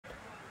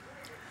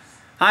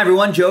Hi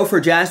everyone, Joe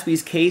for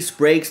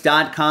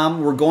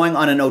jaspyscasebreaks.com. We're going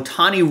on an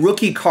Ohtani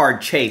rookie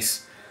card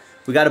chase.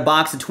 We got a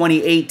box of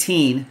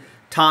 2018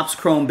 Topps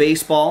Chrome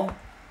Baseball,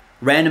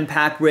 random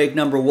pack break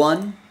number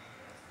 1.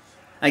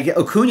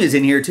 Acuna's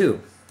in here too.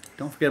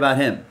 Don't forget about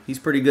him. He's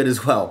pretty good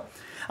as well.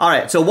 All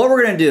right, so what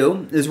we're going to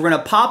do is we're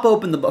going to pop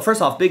open the...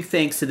 First off, big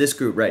thanks to this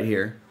group right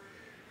here.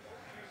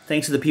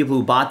 Thanks to the people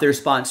who bought their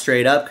spot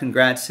straight up.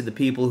 Congrats to the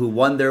people who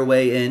won their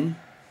way in.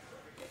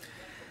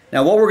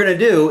 Now what we're going to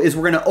do is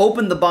we're going to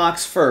open the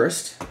box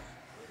first.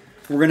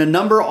 We're going to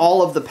number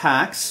all of the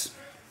packs.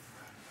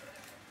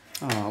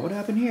 Oh, what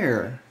happened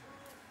here?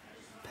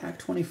 Pack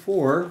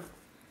 24.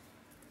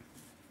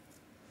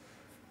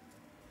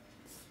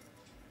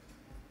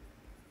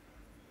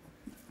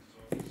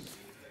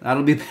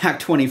 That'll be pack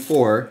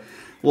 24.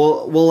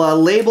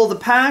 We'll label the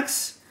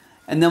packs,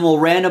 and then we'll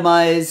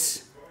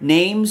randomize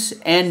names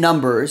and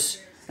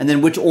numbers, and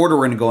then which order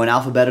we're going to go in,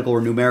 alphabetical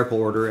or numerical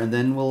order, and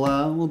then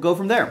we'll go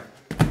from there.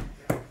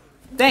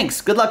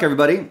 Thanks. Good luck,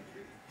 everybody.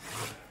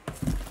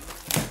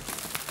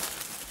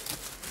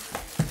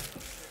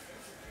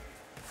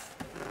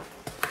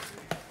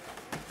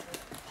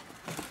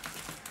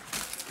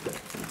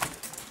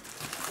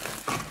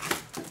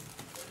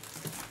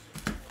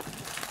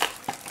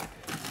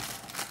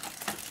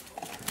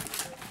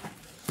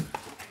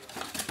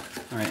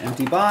 All right,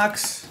 empty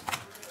box.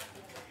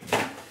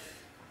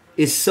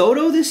 Is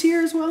Soto this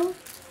year as well?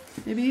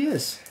 Maybe he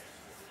is.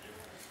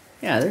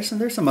 Yeah,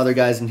 there's some other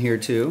guys in here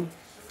too.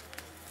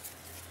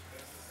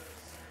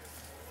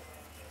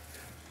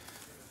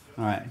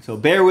 All right, so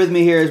bear with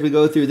me here as we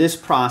go through this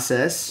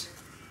process.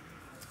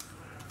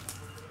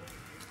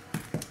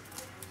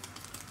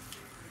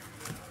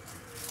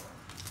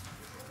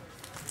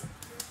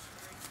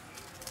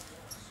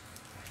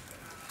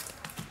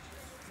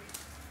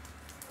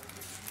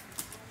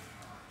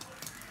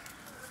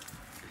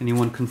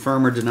 Anyone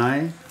confirm or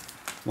deny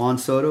Juan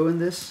Soto in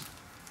this?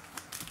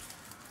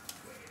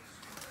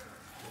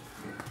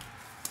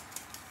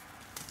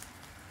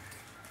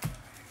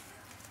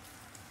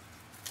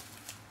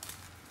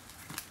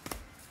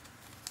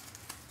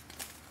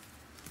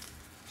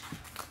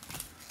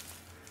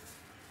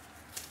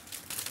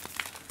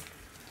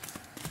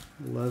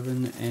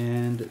 $11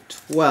 and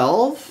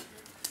 $12.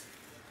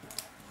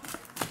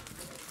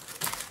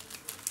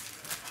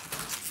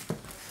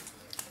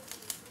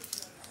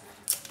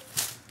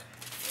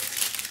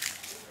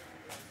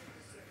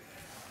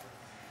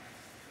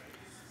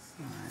 All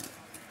right.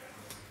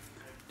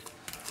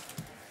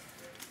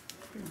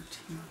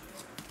 14.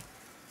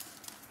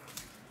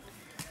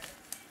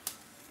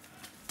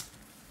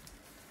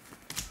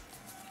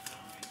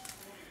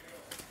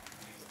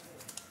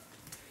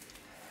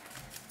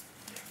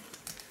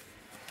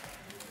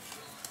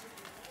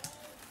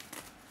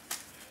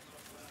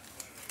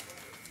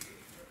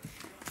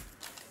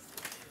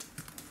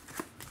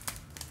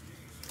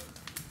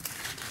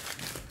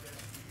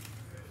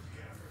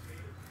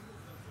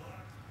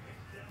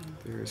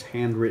 There's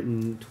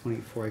handwritten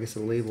 24. I guess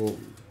the label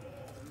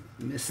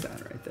missed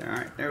that right there. All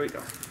right, there we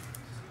go.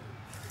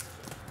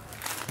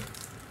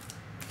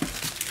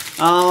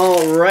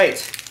 All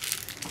right.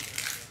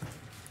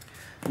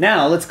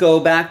 Now let's go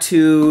back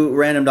to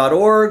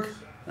random.org.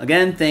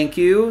 Again, thank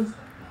you,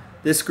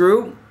 this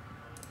group.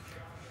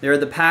 There are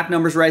the pack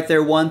numbers right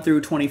there, 1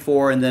 through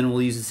 24, and then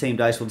we'll use the same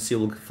dice. We'll see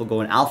if we'll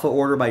go in alpha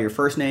order by your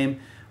first name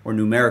or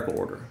numerical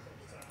order.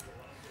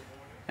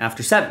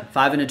 After 7,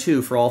 5 and a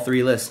 2 for all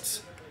 3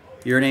 lists.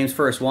 Your names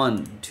first.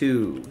 1,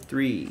 2,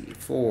 3,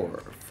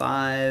 4,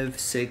 5,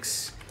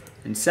 6,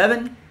 and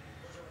 7.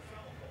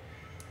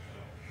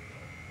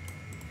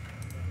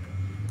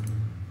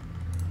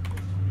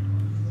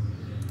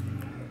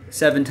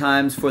 Seven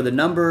times for the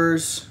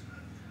numbers.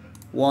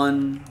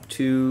 1,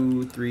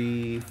 2,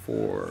 3,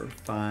 4,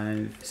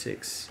 5,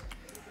 6,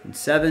 and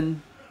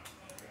 7.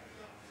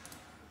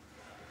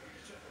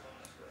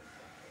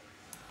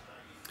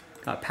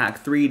 Got pack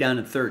 3 down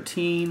at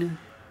 13.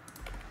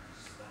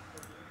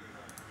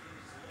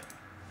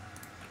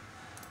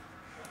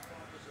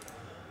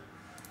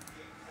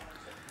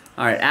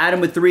 All right, Adam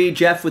with 3,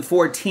 Jeff with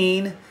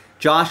 14,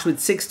 Josh with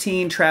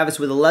 16, Travis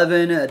with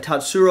 11,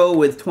 Tatsuro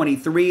with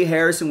 23,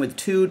 Harrison with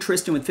 2,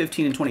 Tristan with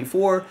 15 and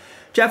 24,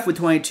 Jeff with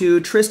 22,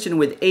 Tristan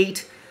with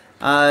 8,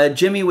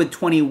 Jimmy with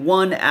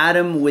 21,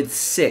 Adam with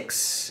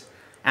 6,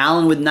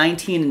 Alan with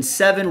 19 and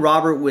 7,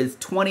 Robert with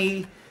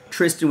 20,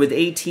 Tristan with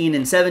 18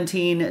 and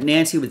 17,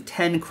 Nancy with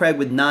 10, Craig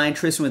with 9,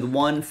 Tristan with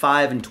 1,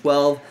 5, and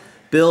 12,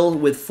 Bill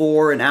with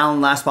 4, and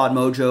Alan Last Spot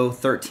Mojo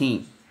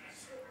 13.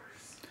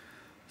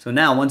 So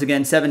now, once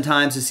again, 7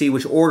 times to see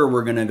which order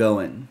we're going to go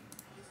in.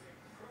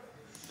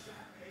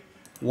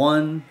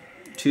 1,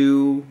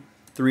 2,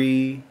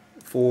 3,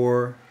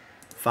 4,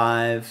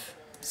 5,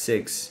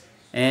 6,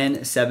 and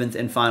 7th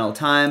and final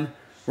time.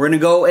 We're going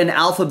to go in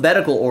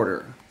alphabetical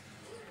order.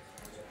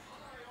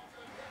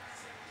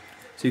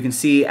 So you can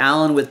see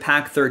Alan with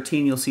pack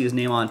 13. You'll see his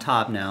name on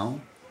top now.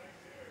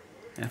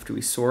 After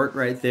we sort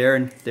right there,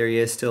 and there he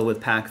is still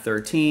with pack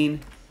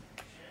 13.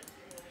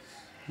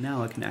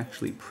 Now I can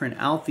actually print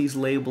out these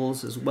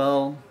labels as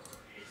well.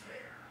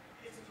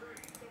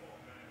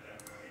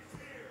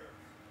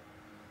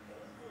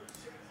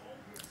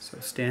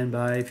 stand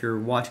by. If you're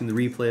watching the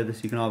replay of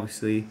this, you can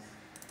obviously,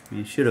 I mean,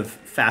 you should have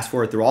fast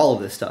forward through all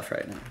of this stuff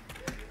right now.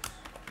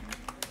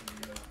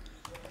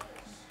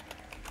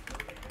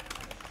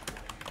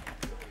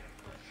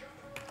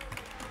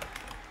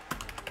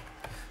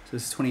 So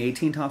this is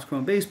 2018 Topps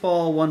Chrome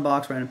Baseball, 1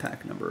 box, random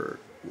pack number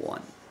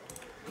 1.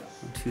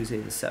 On Tuesday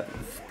the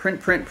 7th. Print,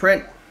 print,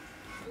 print.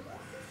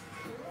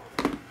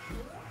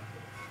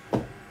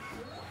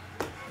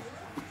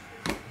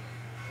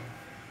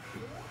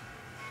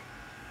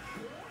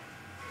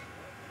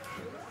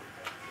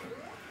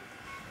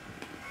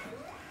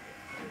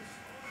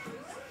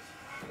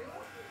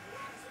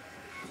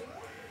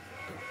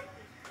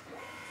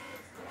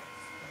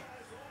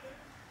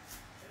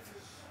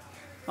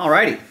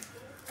 Alrighty.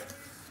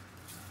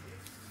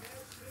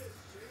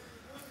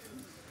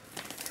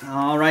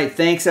 All right,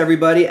 thanks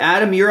everybody.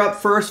 Adam, you're up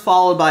first,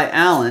 followed by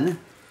Alan.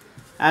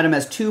 Adam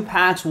has 2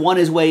 packs, 1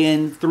 is way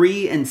in,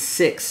 3 and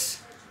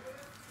 6.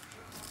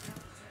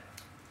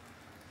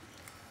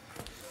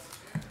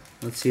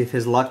 Let's see if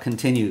his luck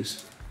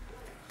continues.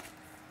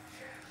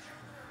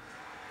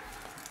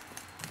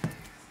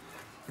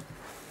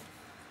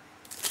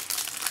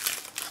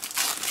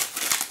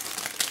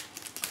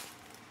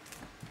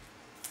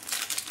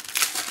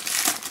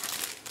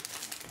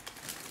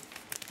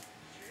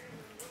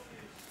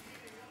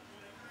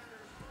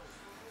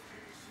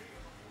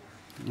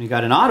 We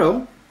got an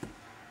auto.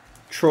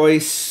 Troy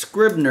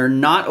Scribner,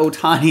 not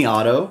Ohtani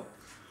auto.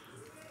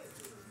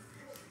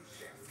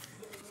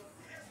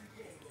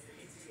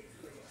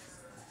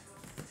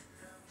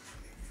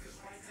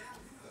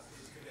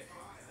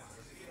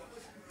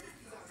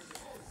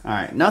 All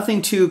right,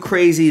 nothing too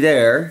crazy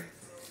there.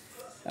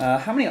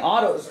 How many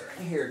autos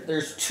are here?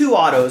 There's 2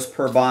 autos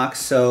per box,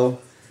 so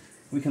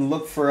we can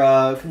look for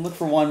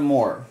one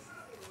more.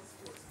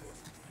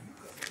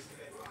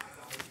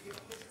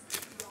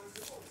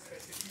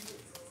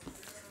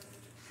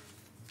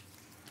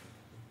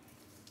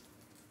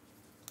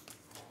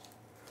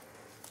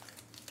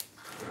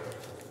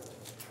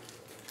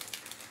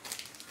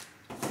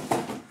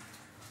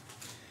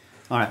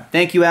 All right,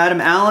 thank you, Adam.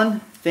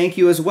 Alan, thank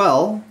you as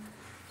well.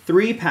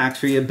 3 packs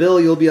for you.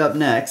 Bill, you'll be up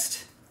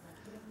next.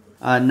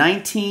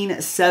 19,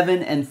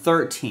 7, and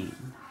 13.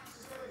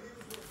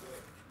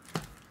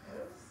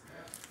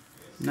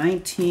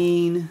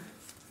 19,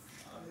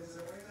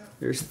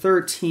 there's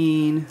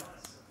 13,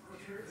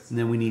 and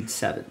then we need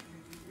 7.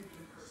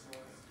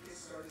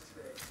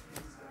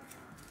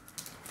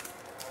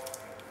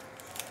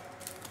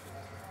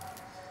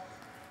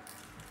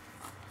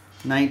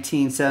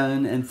 Nineteen,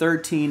 7, and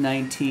 13.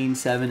 19,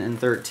 7, and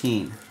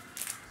 13.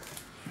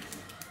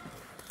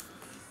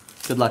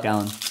 Good luck,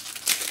 Alan.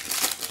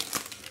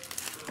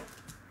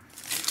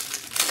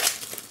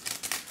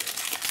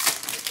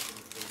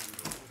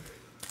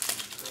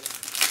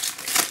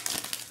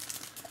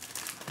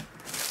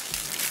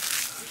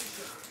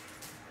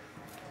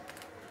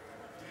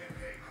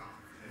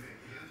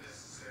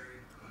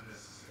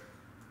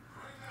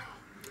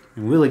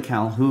 And Willie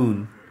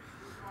Calhoun,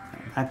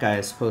 that guy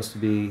is supposed to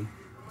be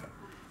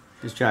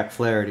just Jack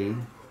Flaherty.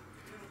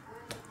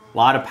 A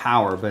lot of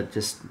power, but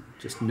just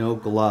no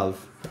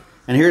glove.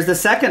 And here's the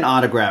second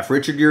autograph,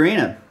 Richard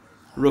Urena,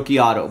 rookie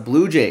auto,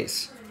 Blue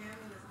Jays.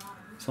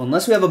 So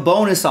unless we have a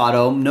bonus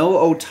auto, no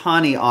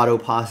Ohtani auto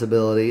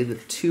possibility. The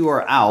 2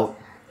 are out.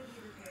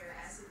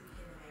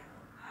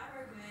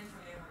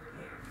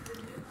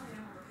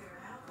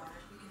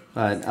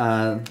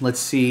 But let's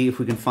see if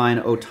we can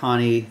find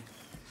Ohtani,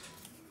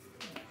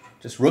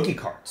 just rookie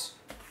cards.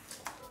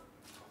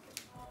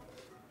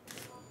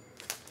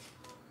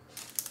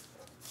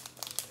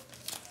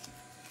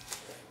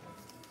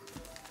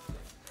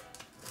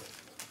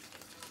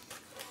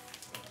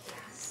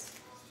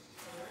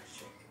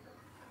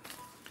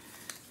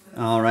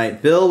 All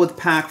right, Bill with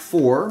pack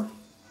 4.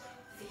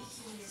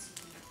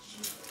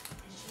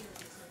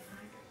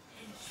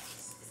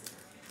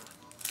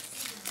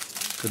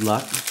 Good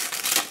luck.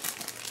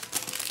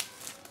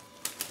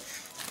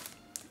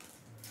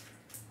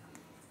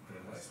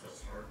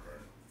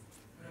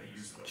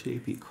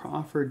 J.P.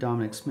 Crawford,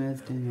 Dominic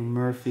Smith, Daniel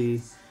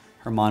Murphy,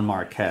 Herman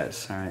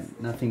Marquez. All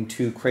right, nothing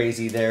too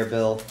crazy there,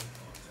 Bill.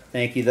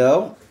 Thank you,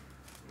 though.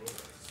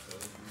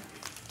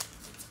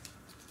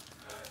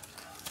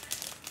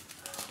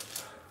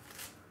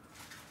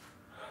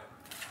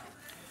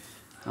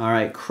 All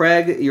right,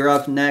 Craig, you're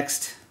up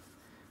next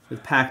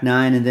with pack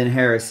 9, and then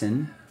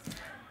Harrison.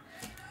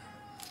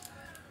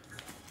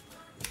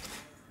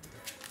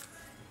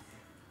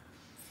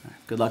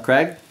 Good luck,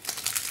 Craig.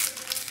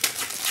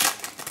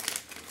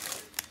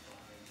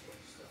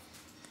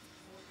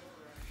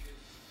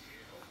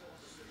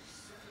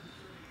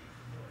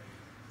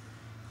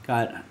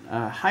 Got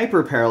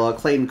hyper parallel,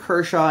 Clayton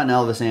Kershaw and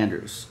Elvis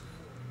Andrus.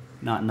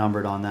 Not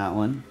numbered on that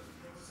one.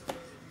 I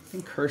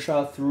think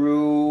Kershaw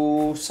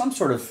threw some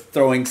sort of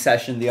throwing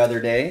session the other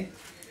day.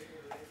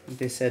 I think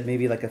they said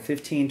maybe like a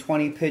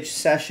 15-20 pitch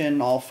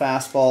session, all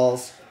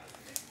fastballs.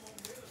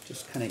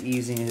 Just kind of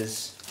easing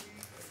his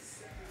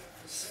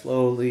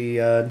slowly,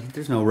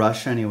 there's no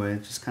rush anyway,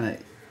 just kind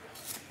of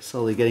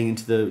Slowly getting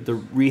into the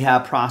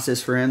rehab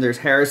process for him. There's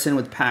Harrison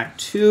with pack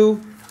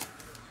 2.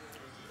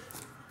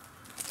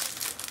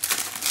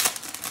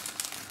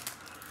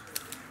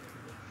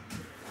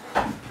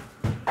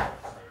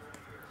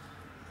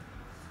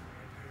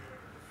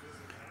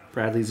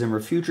 Bradley Zimmer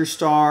Future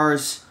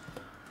Stars.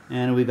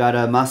 And we got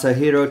a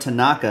Masahiro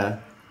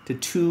Tanaka to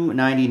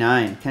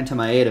 299. Kenta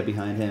Maeda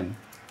behind him.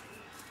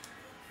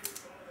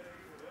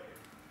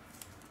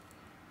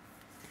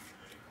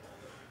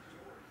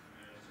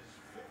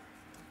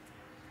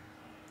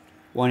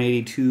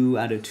 $182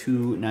 out of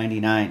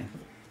 $299.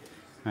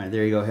 All right,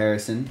 there you go,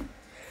 Harrison.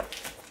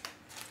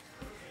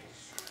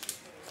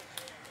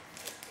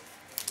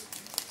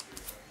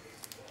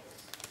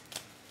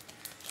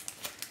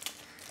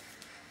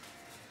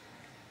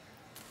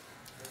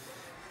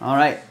 All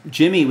right,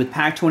 Jimmy with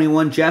pack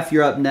 21. Jeff,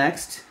 you're up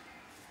next.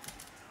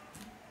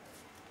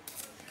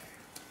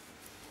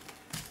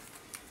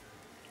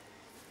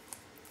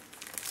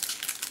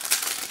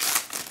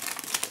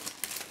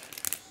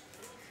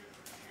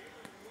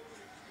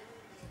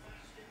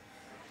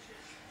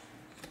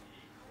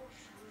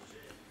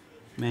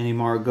 Manny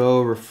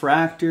Margot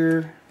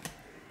refractor.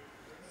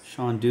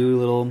 Sean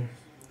Doolittle.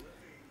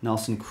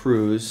 Nelson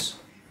Cruz.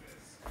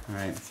 All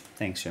right,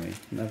 thanks, Jimmy.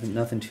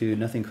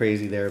 Nothing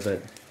crazy there,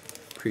 but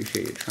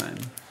appreciate you trying.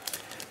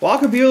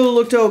 Walker Buehler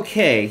looked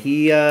okay.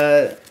 He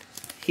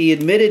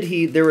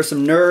admitted there were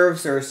some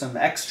nerves, there was some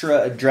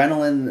extra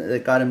adrenaline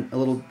that got him a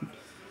little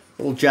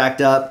jacked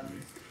up.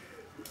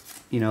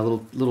 You know,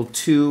 a little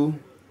too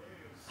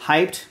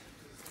hyped.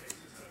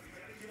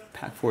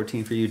 Pack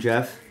 14 for you,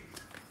 Jeff.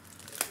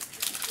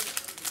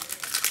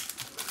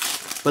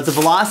 But the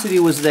velocity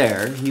was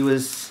there. He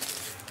was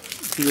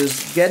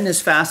getting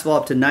his fastball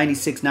up to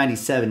 96,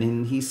 97,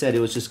 and he said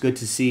it was just good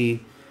to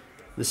see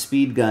the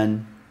speed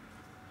gun.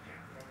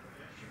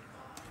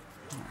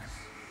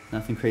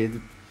 Nothing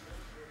crazy.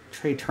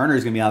 Trey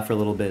Turner's gonna be out for a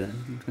little bit.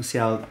 I'm gonna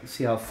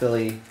see how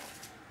Philly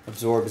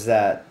absorbs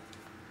that.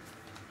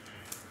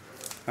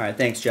 All right,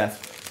 thanks,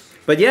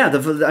 Jeff. But yeah,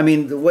 I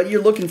mean, what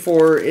you're looking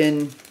for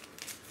in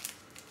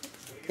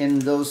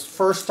those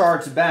first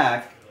starts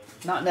back,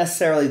 not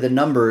necessarily the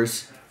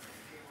numbers.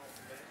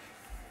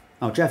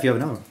 Oh, Jeff, you have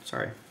another one.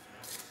 Sorry.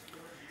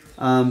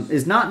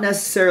 Is not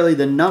necessarily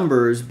the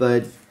numbers,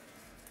 but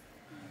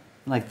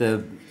like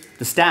the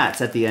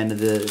stats at the end of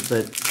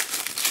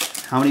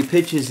but how many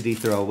pitches did he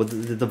throw?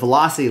 Did the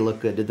velocity look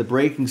good? Did the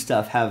breaking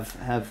stuff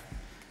have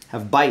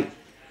bite?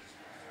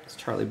 It's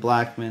Charlie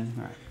Blackmon.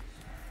 All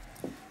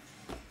right.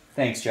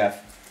 Thanks,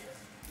 Jeff.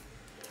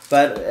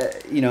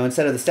 But you know,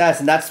 instead of the stats,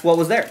 and that's what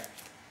was there.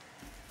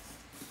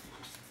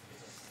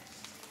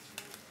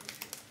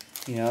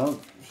 You know,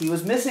 he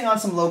was missing on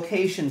some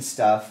location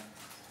stuff.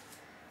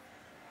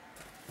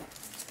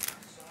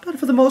 But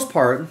for the most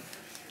part,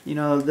 you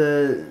know,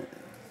 the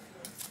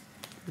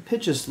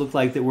pitches looked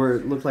like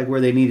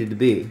where they needed to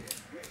be.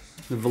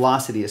 The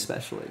velocity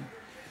especially.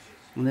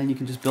 And then you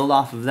can just build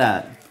off of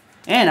that.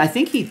 And I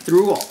think he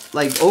threw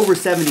like over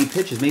 70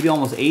 pitches, maybe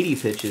almost 80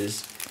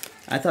 pitches.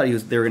 I thought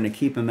they were going to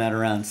keep him at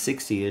around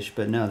 60-ish,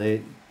 but no,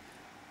 they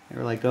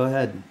were like, go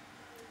ahead.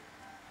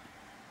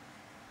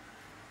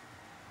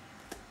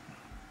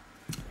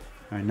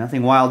 All right,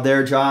 nothing wild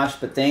there, Josh,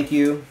 but thank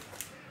you.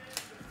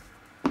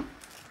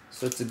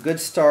 So it's a good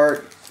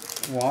start.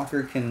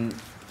 Walker can,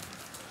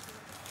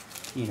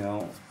 you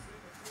know,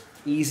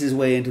 ease his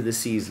way into the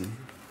season.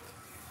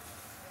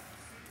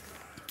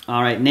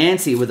 All right,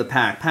 Nancy with a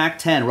pack. Pack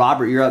 10.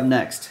 Robert, you're up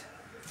next.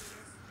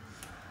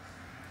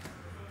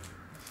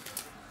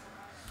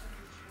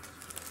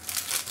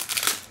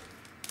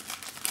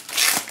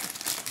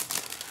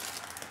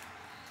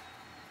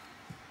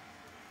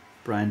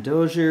 Brian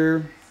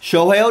Dozier.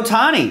 Shohei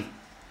Ohtani.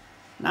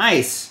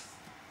 Nice.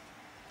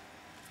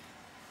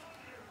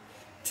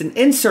 It's an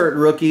insert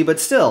rookie,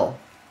 but still.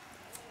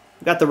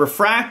 We got the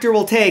refractor,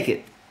 we'll take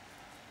it.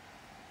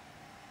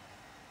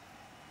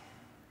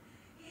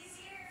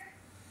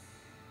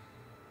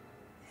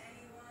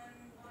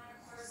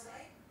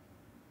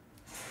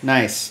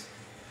 Nice.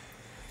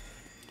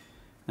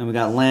 And we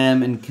got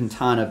Lamb and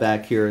Quintana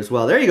back here as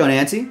well. There you go,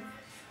 Nancy.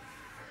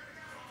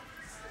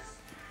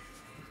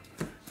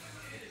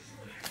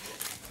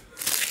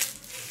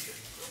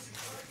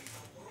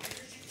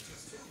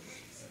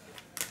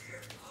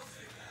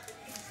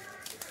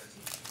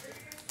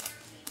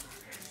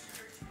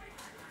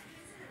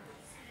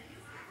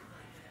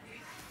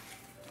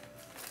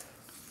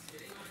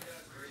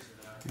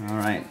 All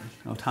right.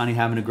 Ohtani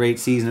having a great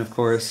season, of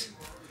course.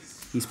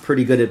 He's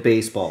pretty good at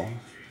baseball.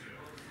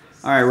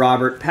 All right,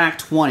 Robert, pack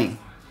 20.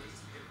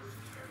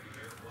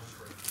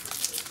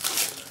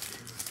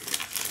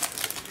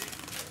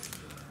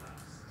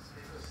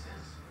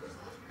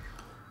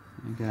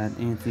 We got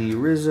Anthony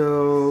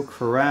Rizzo,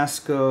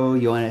 Carrasco,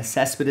 Yoenis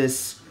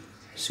Cespedes,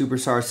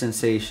 Superstar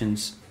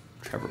Sensations,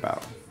 Trevor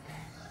Bauer.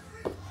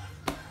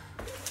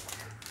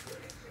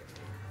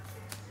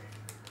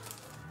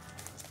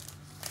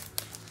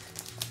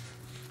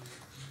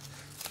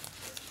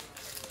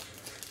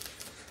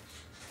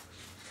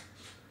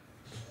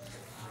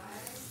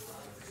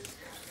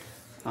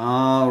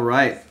 All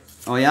right.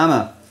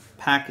 Oyama,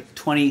 pack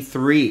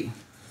 23.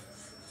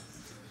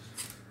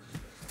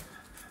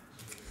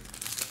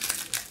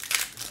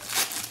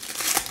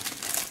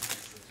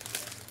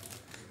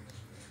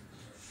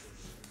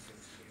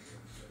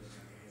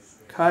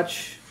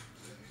 Kutch,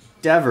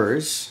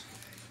 Devers,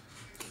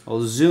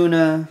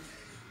 Ozuna,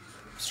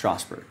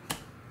 Strasburg.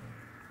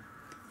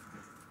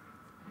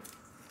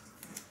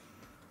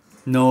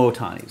 No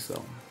Otanis,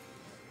 though.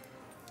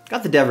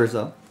 Got the Devers,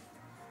 though.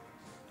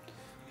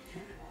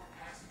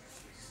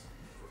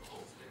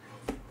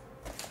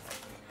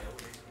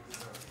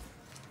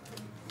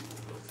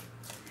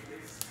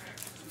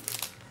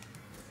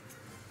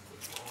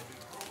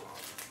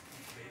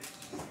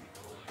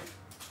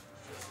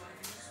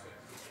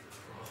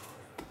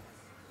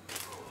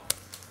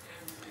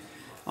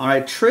 All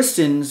right,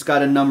 Tristan's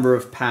got a number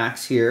of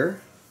packs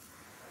here.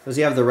 Does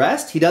he have the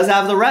rest? He does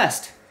have the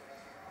rest.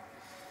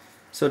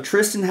 So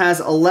Tristan has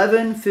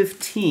 11,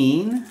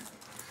 15,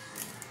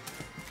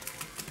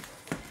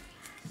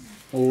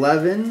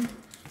 11,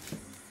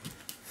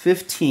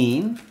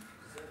 15,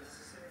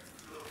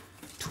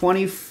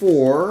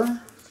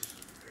 24,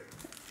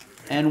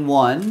 and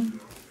 1,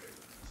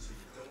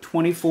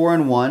 24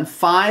 and 1,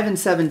 5 and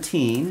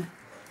 17,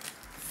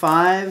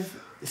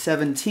 5,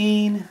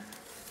 17,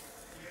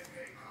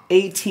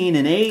 18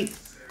 and 8,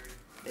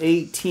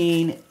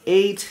 18,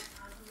 8,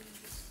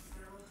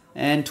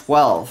 and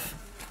 12.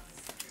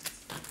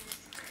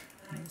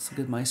 Let's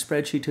look at my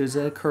spreadsheet. Is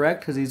that correct?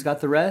 Because he's got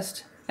the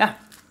rest? Yeah.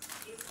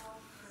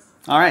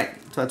 All right.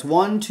 So that's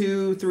 1,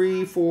 2,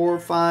 3, 4,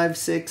 5,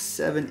 6,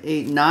 7,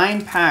 8,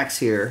 9 packs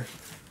here.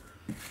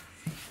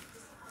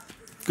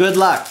 Good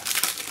luck.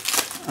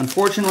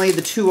 Unfortunately,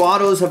 the 2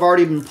 autos have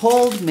already been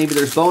pulled. Maybe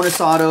there's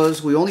bonus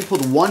autos. We only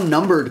pulled 1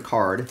 numbered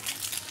card.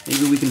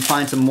 Maybe we can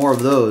find some more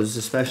of those,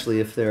 especially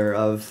if they're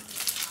of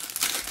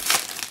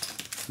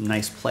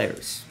nice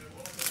players.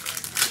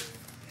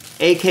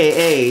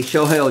 AKA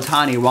Shohei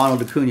Ohtani,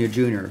 Ronald Acuna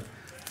Jr.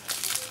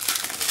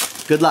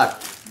 Good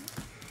luck.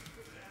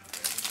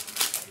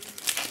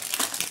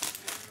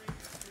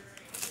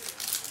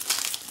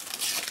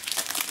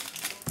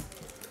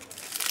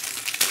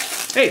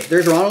 Hey,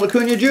 there's Ronald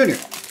Acuna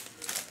Jr.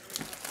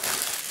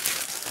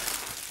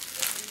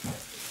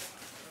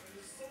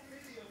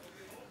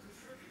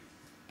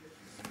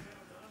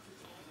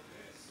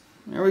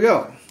 There we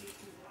go.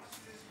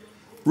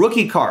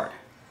 Rookie card.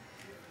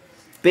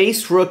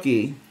 Base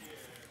rookie.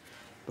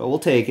 But we'll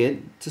take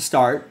it to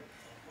start.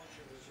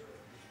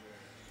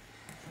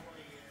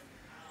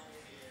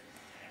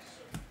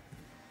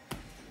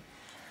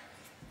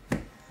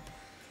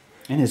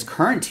 And his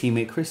current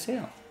teammate, Chris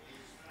Sale.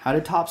 How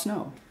did Topps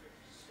know?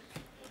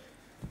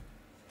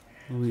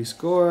 Luis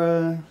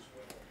Gora.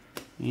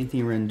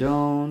 Anthony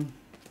Rendon.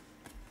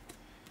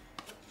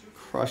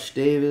 Crush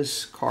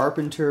Davis.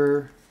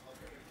 Carpenter.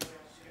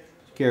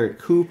 Garrett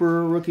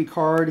Cooper, rookie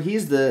card.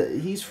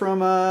 He's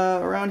from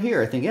around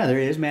here, I think. Yeah, there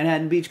he is,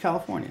 Manhattan Beach,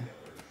 California.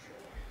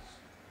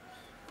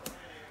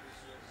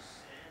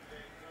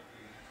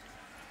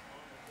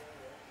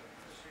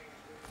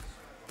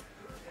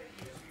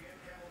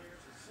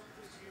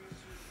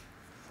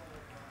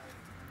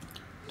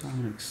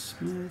 Dominic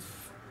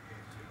Smith.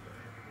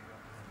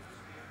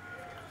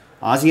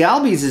 Ozzy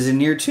Albies is in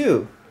here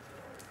too.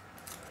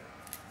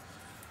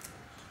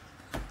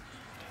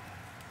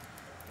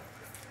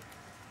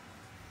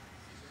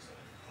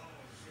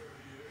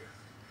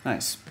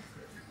 Nice.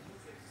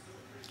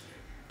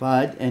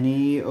 But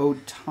any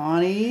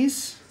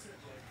Otanis?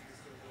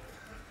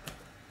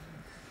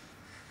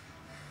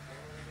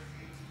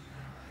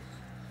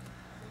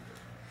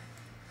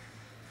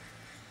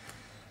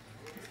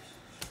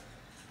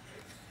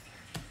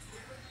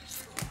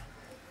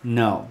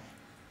 No.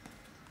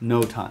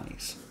 No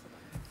Otanis.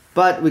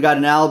 But we got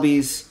an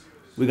Albies.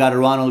 We got a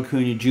Ronald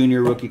Acuna Jr.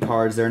 rookie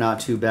cards. They're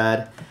not too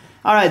bad.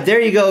 All right, there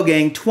you go,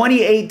 gang.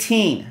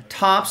 2018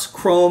 Topps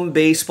Chrome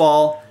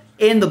Baseball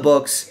in the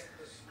books.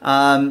 We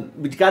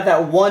got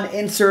that one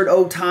insert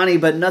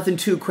Ohtani, but nothing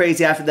too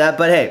crazy after that.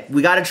 But hey,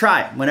 we got to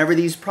try. Whenever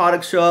these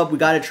products show up, we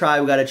got to try.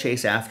 We got to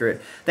chase after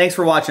it. Thanks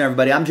for watching,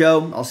 everybody. I'm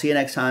Joe. I'll see you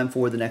next time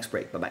for the next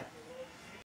break. Bye-bye.